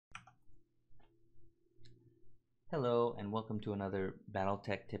Hello and welcome to another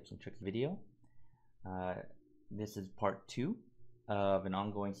Battletech tips and tricks video. This is part 2 of an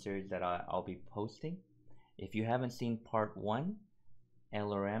ongoing series that I'll be posting. If you haven't seen part 1,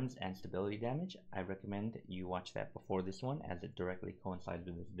 LRMs and stability damage, I recommend you watch that before this one as it directly coincides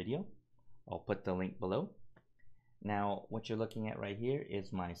with this video. I'll put the link below. Now what you're looking at right here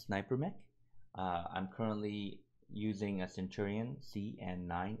is my sniper mech. I'm currently using a Centurion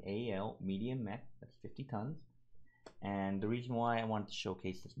CN9AL medium mech that's 50 tons. And the reason why I wanted to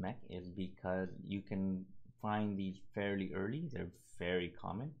showcase this mech is because you can find these fairly early. They're very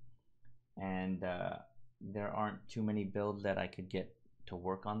common, and there aren't too many builds that I could get to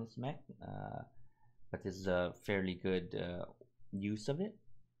work on this mech, but this is a fairly good use of it.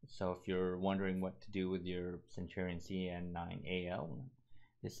 So if you're wondering what to do with your Centurion CN9AL,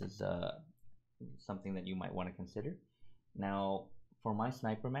 this is something that you might want to consider. Now for my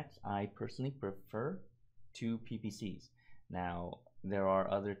sniper mechs, I personally prefer 2 PPCs. Now there are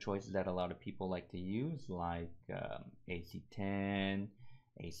other choices that a lot of people like to use, like AC-10,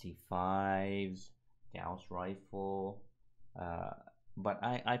 AC-5s, Gauss rifle, but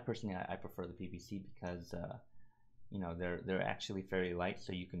I personally I prefer the PPC because you know, they're actually fairly light,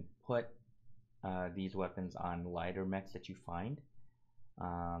 so you can put these weapons on lighter mechs that you find.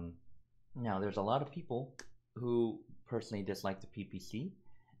 Now there's a lot of people who personally dislike the PPC.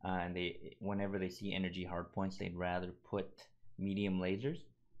 And whenever they see energy hardpoints, they'd rather put medium lasers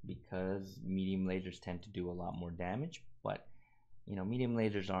because medium lasers tend to do a lot more damage. But you know, medium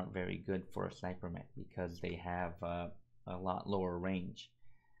lasers aren't very good for a sniper mech because they have a lot lower range.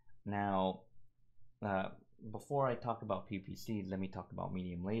 Now, before I talk about PPCs, let me talk about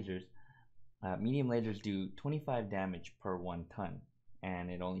medium lasers. Medium lasers do 25 damage per 1 ton,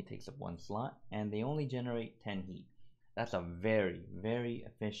 and it only takes up 1 slot, and they only generate 10 heat. That's a very, very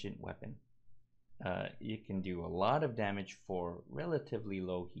efficient weapon. You can do a lot of damage for relatively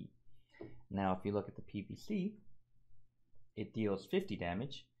low heat. Now, if you look at the PPC, it deals 50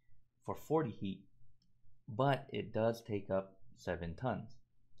 damage for 40 heat, but it does take up 7 tons.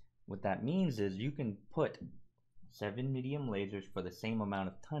 What that means is you can put 7 medium lasers for the same amount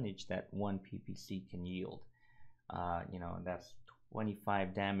of tonnage that 1 PPC can yield. You know, that's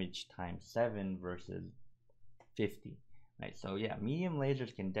 25 damage times 7 versus 50, right? So yeah, medium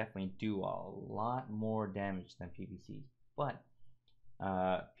lasers can definitely do a lot more damage than PPCs, but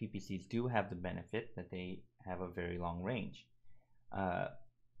PPCs do have the benefit that they have a very long range.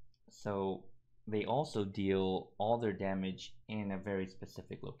 So they also deal all their damage in a very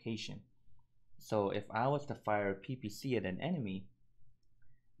specific location. So if I was to fire a PPC at an enemy,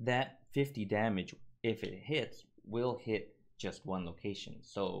 that 50 damage, if it hits, will hit just one location.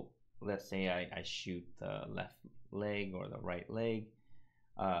 So let's say I shoot the left leg or the right leg,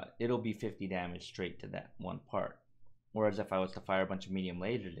 it'll be 50 damage straight to that one part. Whereas if I was to fire a bunch of medium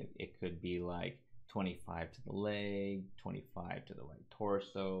lasers, it could be like 25 to the leg, 25 to the right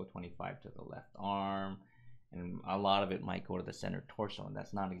torso, 25 to the left arm, and a lot of it might go to the center torso, and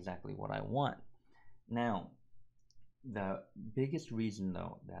that's not exactly what I want. Now, the biggest reason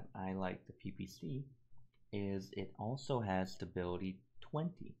though that I like the PPC is it also has stability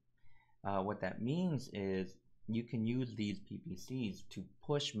 20. What that means is you can use these PPCs to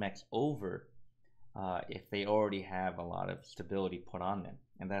push mechs over if they already have a lot of stability put on them,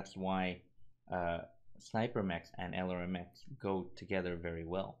 and that's why sniper mechs and LRM mechs go together very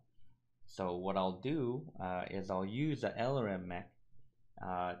well. So what I'll do is I'll use the LRM mech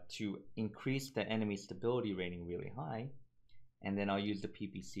to increase the enemy stability rating really high, and then I'll use the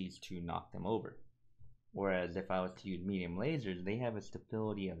PPCs to knock them over. Whereas if I was to use medium lasers, they have a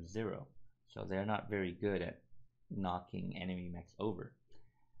stability of 0, so they're not very good at knocking enemy mechs over.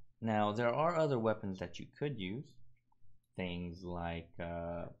 Now there are other weapons that you could use. Things like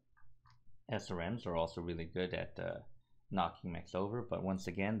SRMs are also really good at knocking mechs over, but once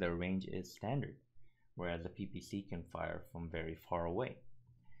again their range is standard, whereas a PPC can fire from very far away.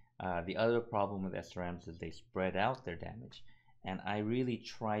 The other problem with SRMs is they spread out their damage, and I really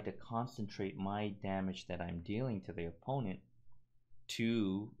try to concentrate my damage that I'm dealing to the opponent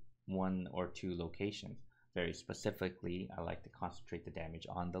to 1 or 2 locations. Very specifically, I like to concentrate the damage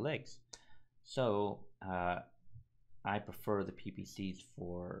on the legs. So I prefer the PPCs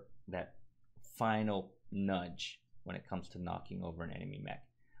for that final nudge when it comes to knocking over an enemy mech.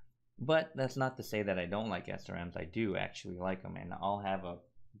 But that's not to say that I don't like SRMs. I do actually like them, and I'll have a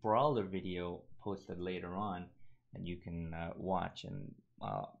brawler video posted later on that you can watch, and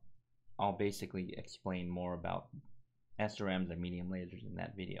I'll basically explain more about SRMs and medium lasers in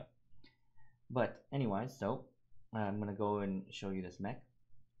that video. But anyway, so I'm gonna go and show you this mech.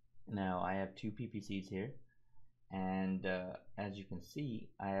 Now I have 2 PPCs here, And as you can see,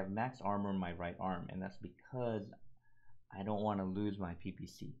 I have max armor in my right arm, and that's because I don't want to lose my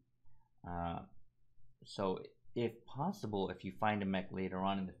PPC. So if possible, if you find a mech later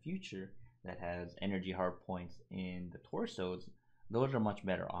on in the future that has energy hard points in the torsos, those are much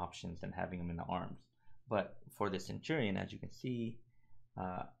better options than having them in the arms. But for the Centurion, as you can see,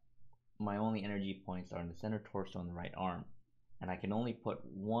 my only energy points are in the center torso and the right arm, and I can only put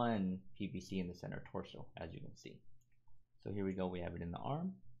one PPC in the center torso, as you can see. So here we go, we have it in the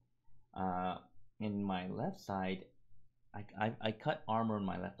arm. In my left side, I cut armor in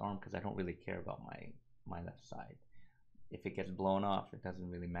my left arm because I don't really care about my left side. If it gets blown off, it doesn't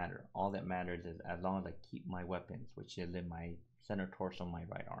really matter. All that matters is as long as I keep my weapons, which is in my center torso, my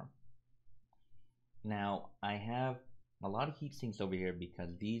right arm. Now I have a lot of heat sinks over here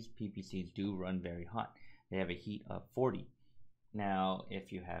because these PPCs do run very hot. They have a heat of 40. Now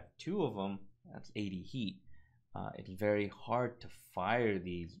if you have 2 of them, that's 80 heat. It's very hard to fire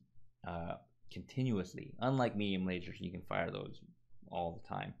these continuously. Unlike medium lasers, you can fire those all the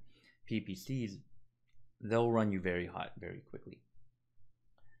time. PPCs, they'll run you very hot very quickly.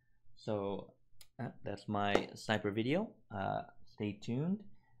 So that's my sniper video. Stay tuned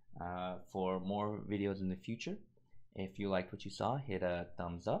for more videos in the future. If you liked what you saw, hit a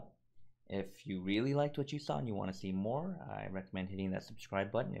thumbs up. If you really liked what you saw and you want to see more, I recommend hitting that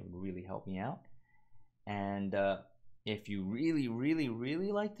subscribe button. It would really help me out. And if you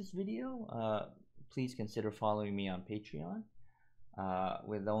really like this video, please consider following me on Patreon.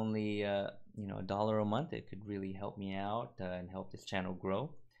 With only $1 a month, it could really help me out and help this channel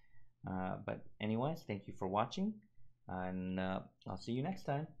grow. But anyways, thank you for watching, and I'll see you next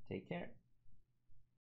time. Take care.